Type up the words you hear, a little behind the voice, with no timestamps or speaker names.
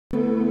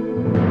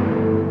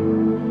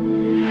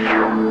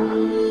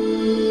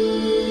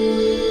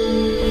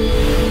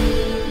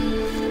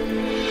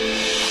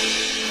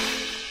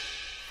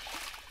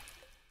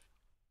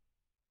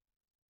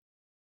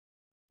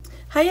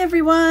Hi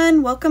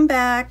everyone, welcome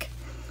back.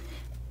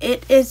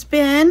 It has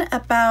been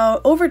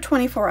about over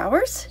 24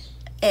 hours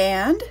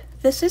and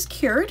this is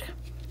cured.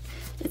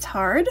 It's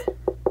hard.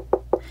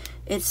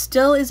 It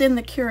still is in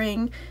the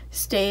curing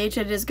stage.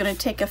 It is going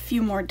to take a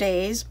few more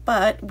days,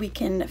 but we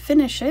can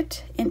finish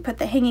it and put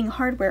the hanging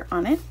hardware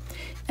on it.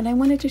 And I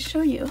wanted to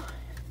show you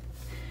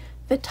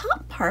the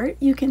top part.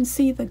 You can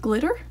see the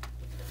glitter,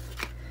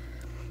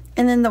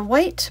 and then the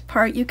white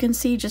part you can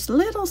see just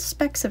little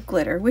specks of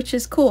glitter, which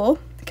is cool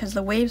because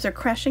the waves are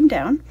crashing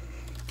down.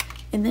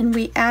 And then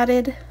we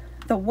added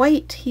the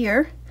white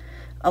here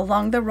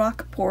along the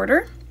rock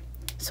border,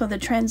 so the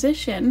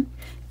transition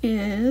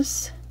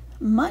is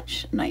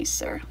much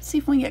nicer. See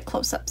if we can get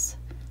close-ups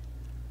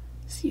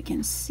so you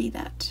can see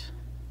that.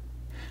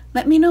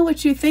 Let me know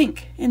what you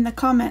think in the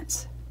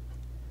comments.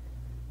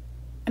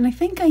 And I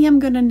think I am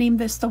going to name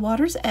this the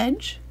Water's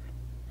Edge.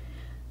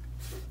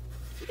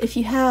 If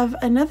you have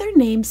another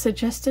name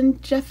suggestion,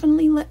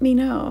 definitely let me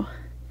know.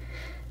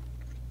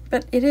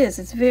 But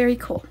it's very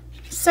cool.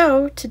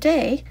 So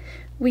today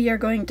we are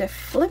going to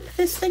flip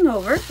this thing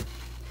over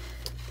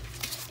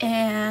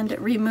and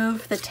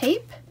remove the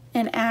tape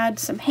and add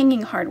some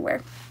hanging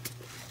hardware.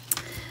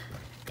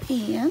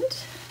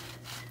 And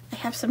I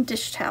have some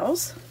dish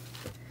towels,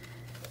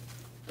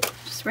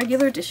 just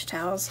regular dish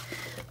towels.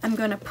 I'm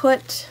going to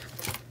put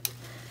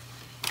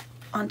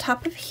on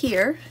top of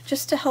here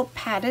just to help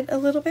pad it a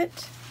little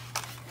bit,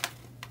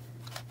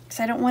 because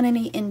I don't want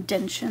any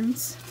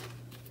indentions.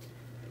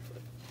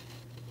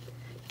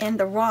 And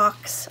the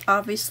rocks,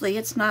 obviously,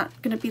 it's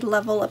not going to be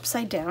level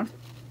upside down.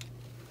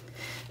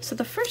 So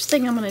the first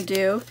thing I'm going to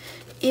do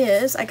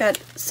is, I got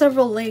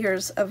several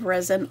layers of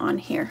resin on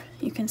here.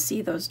 You can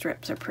see those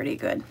drips are pretty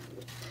good.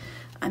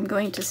 I'm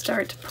going to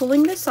start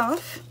pulling this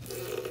off.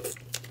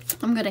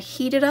 I'm going to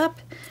heat it up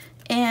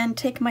and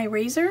take my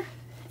razor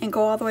and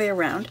go all the way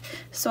around.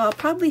 So I'll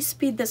probably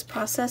speed this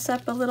process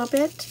up a little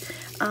bit.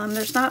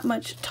 There's not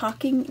much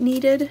talking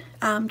needed,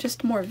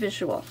 just more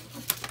visual.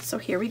 So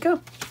here we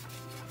go.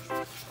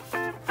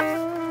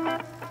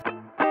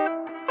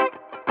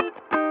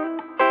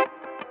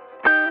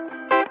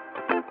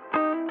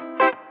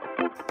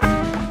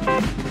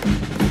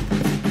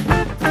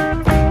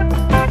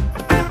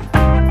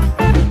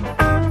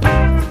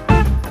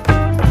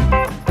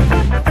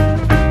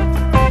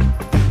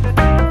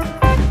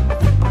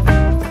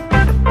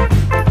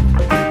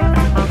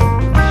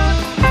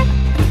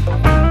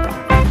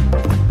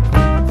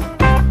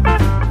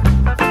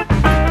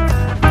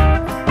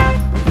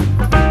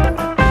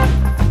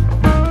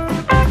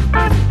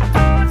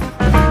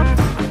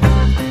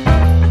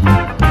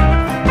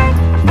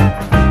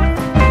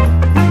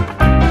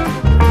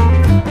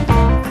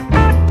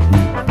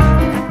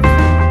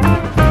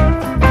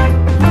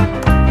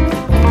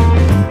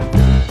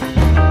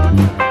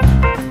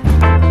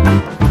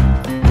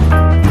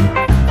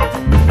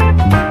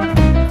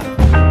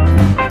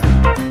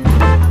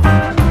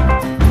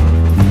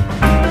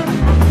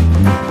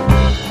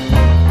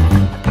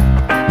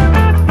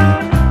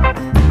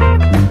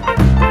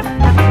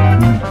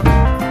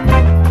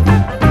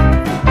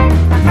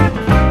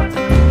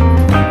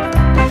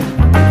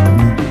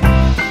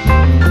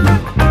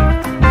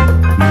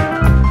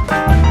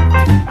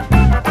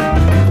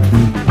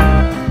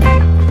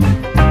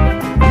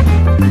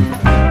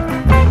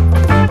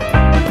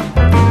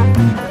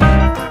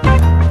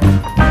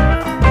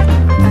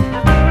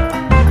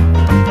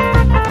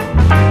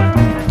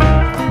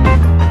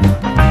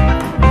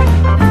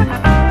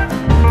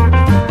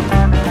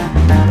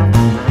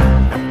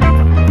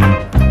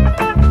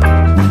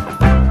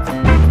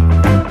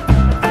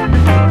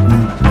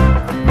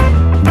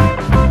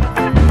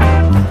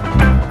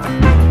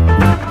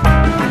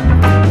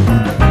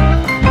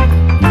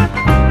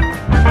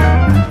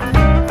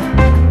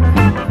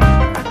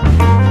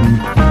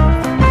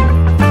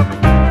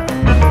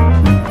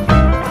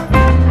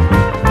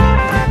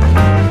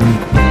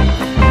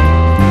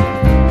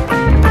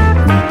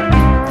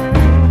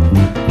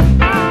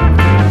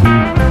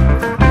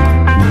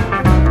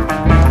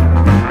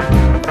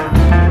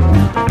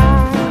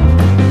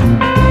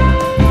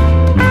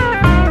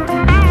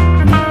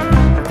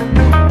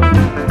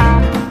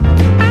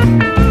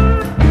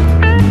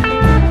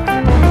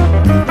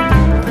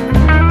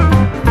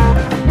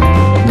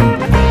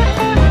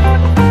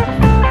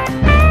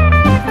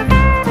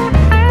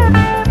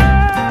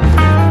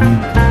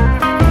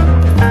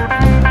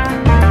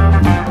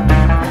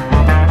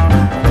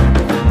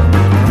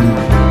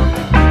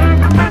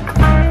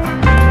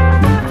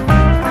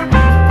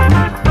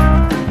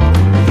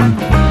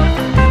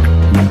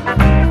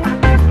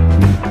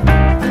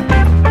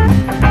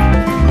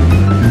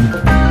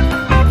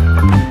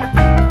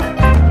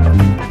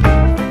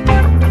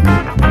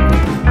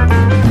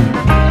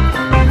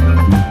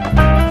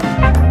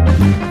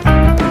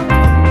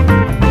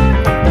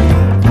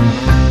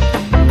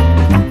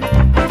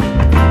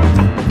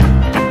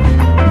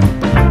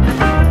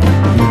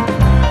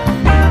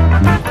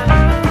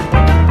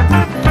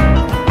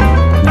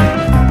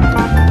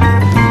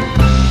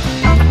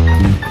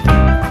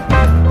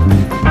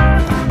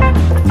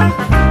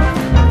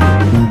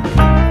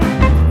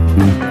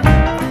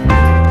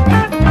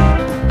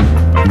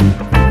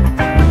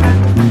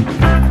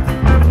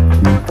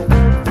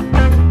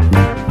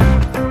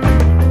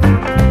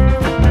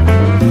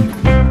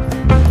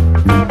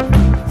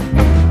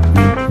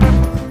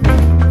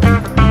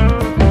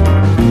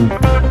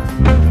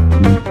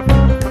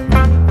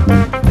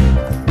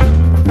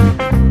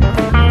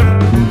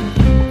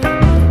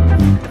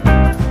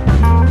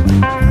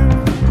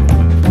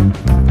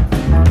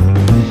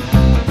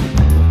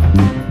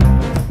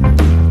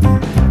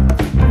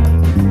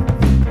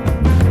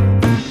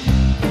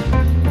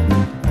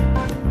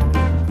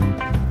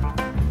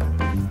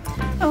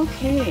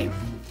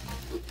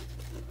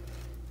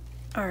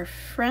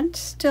 front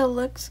still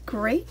looks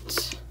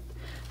great.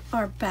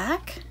 Our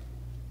back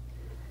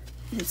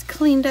is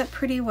cleaned up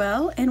pretty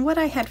well. And what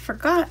I had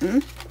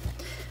forgotten,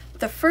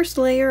 the first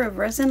layer of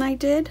resin I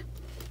did,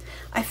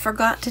 I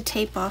forgot to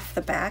tape off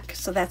the back,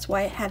 so that's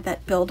why it had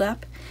that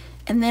buildup.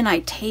 And then I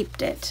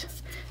taped it.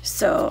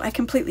 So I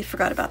completely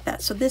forgot about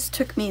that. So this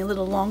took me a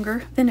little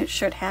longer than it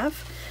should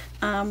have.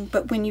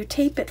 But when you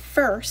tape it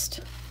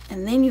first,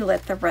 and then you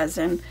let the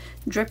resin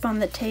drip on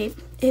the tape,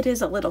 it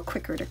is a little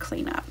quicker to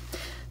clean up.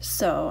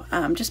 So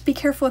just be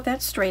careful with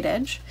that straight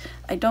edge.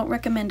 I don't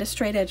recommend a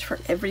straight edge for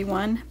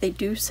everyone. They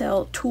do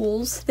sell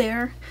tools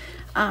there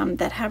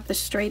that have the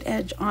straight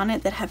edge on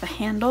it, that have a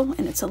handle,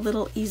 and it's a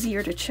little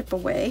easier to chip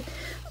away.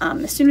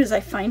 As soon as I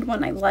find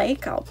one I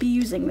like, I'll be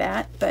using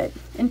that, but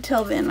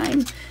until then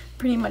I'm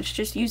pretty much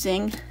just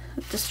using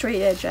the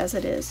straight edge as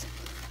it is.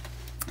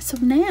 So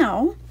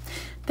now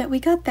that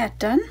we got that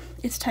done,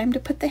 it's time to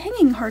put the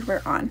hanging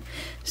hardware on.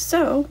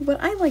 So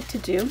what I like to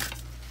do,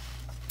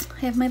 I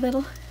have my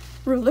little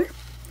ruler.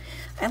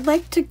 I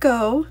like to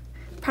go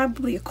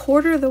probably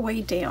 1/4 of the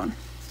way down,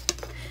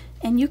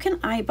 and you can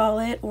eyeball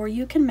it or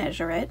you can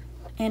measure it,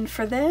 and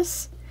for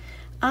this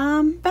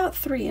about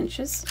 3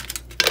 inches,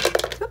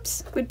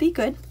 oops, would be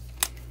good.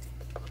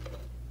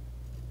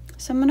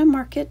 So I'm going to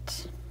mark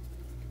it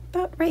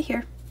about right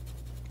here,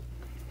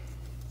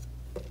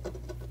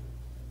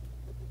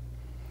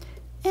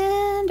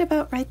 and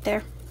about right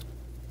there.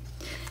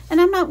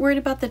 And I'm not worried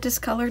about the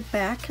discolored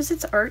back because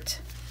it's art.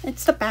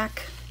 It's the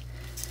back.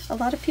 A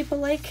lot of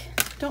people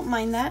don't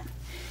mind that.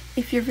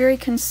 If you're very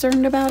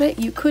concerned about it,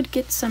 you could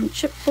get some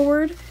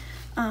chipboard,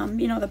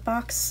 you know, the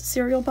box,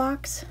 cereal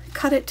box,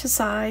 cut it to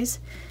size,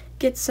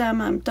 get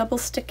some double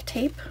stick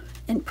tape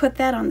and put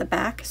that on the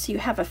back so you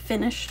have a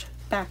finished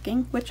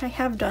backing, which I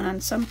have done on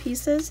some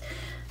pieces,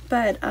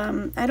 but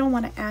I don't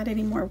want to add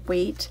any more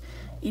weight,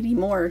 any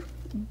more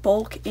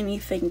bulk,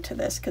 anything to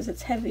this because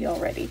it's heavy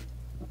already.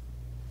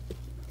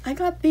 I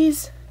got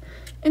these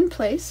in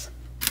place.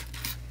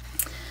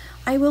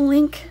 I will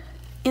link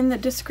in the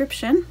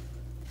description.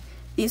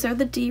 These are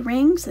the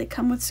D-rings. They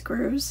come with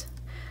screws.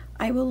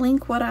 I will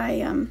link what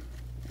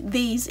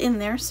these in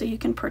there so you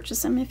can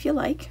purchase them if you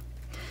like.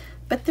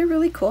 But they're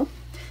really cool.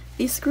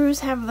 These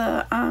screws have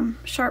the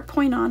sharp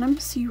point on them,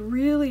 so you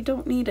really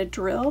don't need a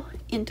drill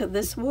into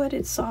this wood.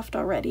 It's soft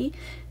already.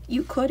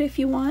 You could, if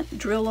you want,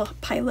 drill a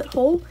pilot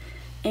hole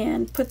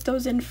and put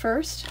those in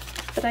first,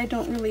 but I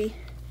don't really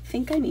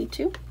think I need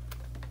to.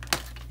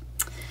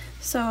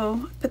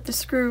 So put the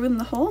screw in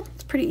the hole.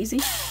 It's pretty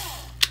easy.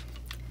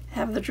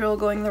 Have the drill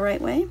going the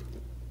right way.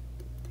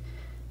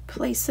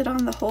 Place it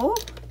on the hole.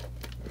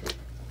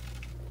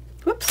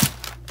 Whoops.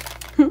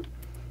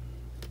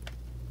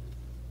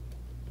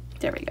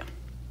 There we go.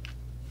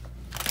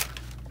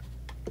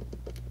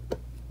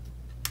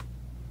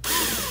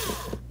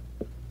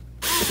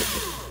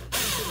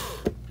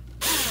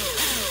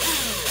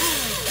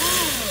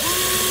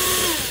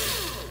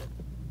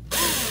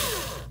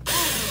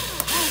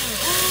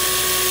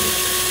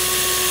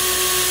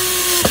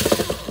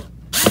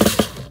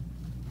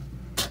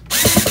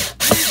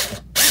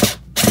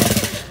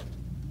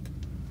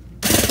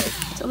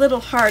 A little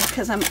hard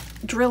because I'm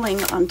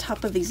drilling on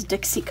top of these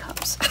Dixie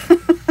cups.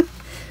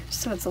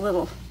 So it's a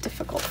little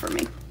difficult for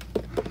me.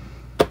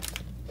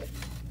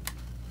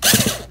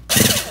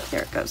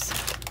 There it goes.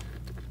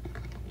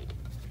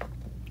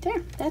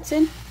 There, that's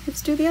in.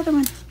 Let's do the other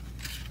one.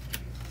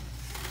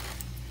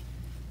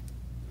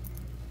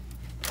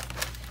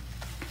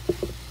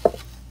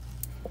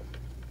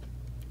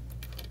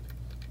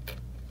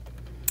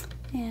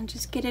 And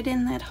just get it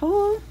in that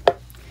hole.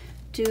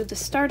 Do the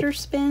starter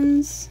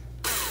spins.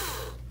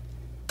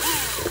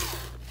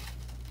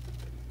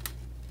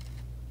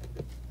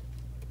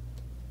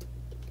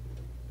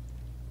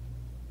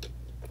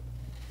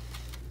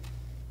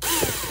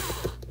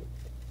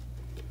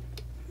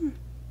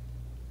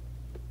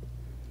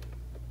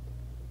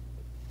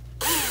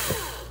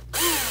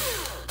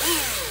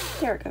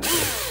 There it goes.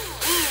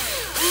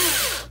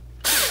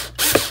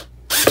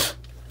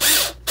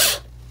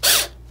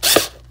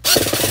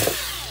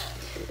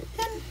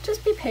 And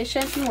just be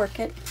patient and work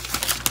it.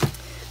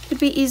 It'd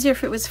be easier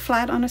if it was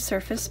flat on a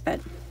surface, but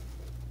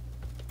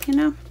you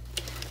know,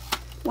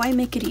 why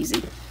make it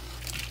easy?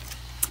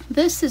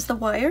 This is the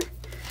wire.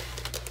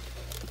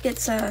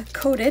 It's a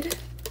coated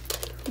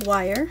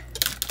wire,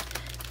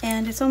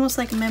 and it's almost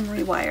like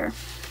memory wire.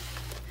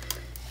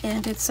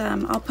 And it's,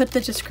 I'll put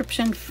the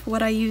description for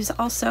what I use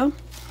also.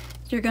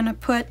 You're gonna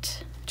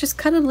just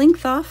cut a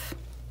length off,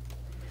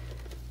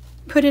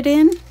 put it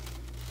in,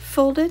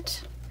 fold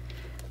it,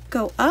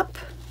 go up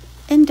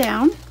and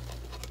down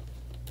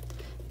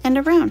and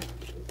around.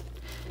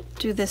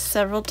 Do this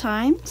several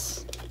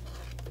times.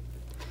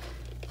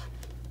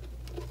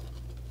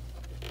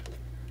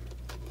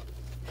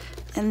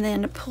 And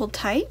then pull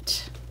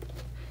tight,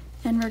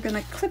 and we're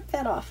gonna clip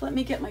that off. Let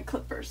me get my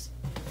clippers.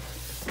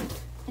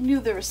 I knew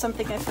there was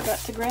something I forgot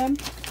to grab.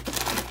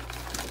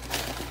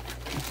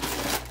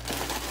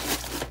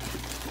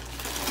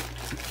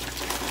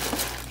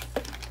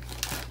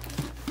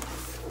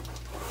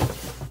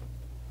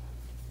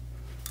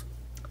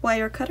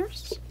 wire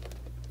cutters.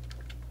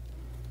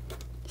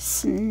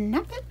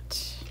 Snap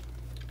it.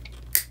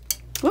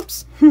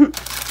 Whoops.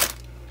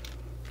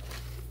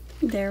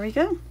 There we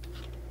go.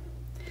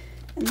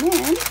 And then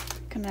I'm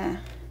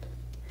gonna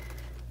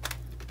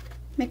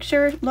make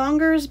sure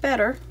longer is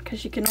better,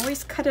 because you can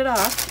always cut it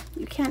off.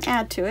 You can't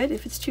add to it.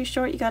 If it's too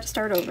short, you got to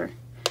start over.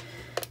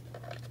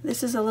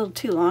 This is a little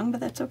too long, but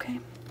that's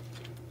okay.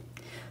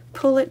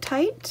 Pull it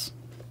tight.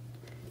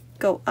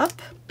 Go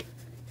up,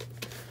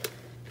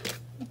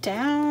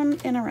 down,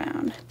 and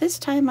around. This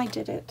time I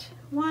did it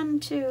 1,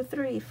 2,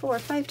 3, 4,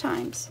 5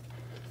 times.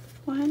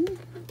 1,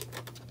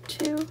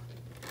 2,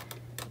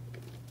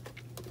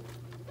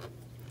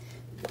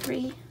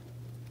 3,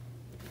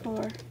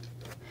 4.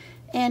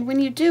 And when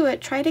you do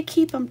it, try to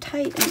keep them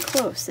tight and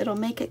close. It'll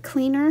make it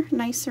cleaner,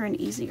 nicer, and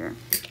easier.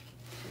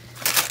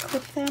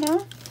 Clip that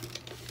off.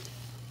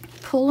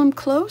 Pull them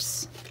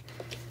close.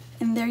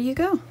 And there you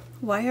go.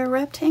 Wire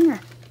wrapped hanger.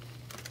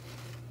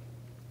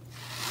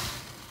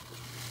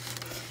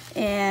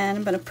 And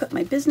I'm going to put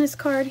my business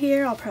card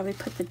here. I'll probably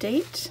put the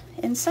date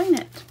and sign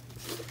it.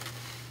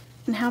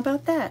 And how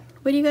about that?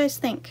 What do you guys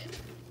think?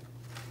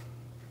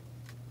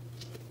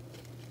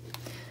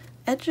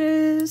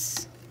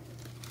 Edges.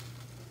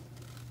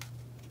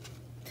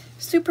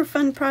 Super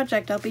fun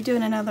project. I'll be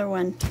doing another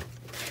one.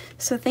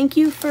 So thank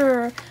you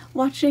for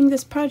watching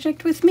this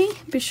project with me.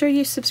 Be sure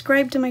you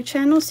subscribe to my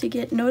channel so you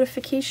get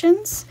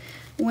notifications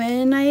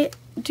when I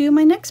do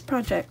my next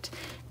project.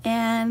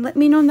 And let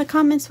me know in the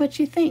comments what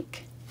you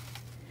think.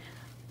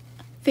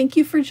 Thank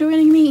you for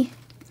joining me.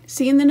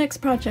 See you in the next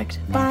project.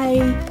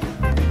 Bye.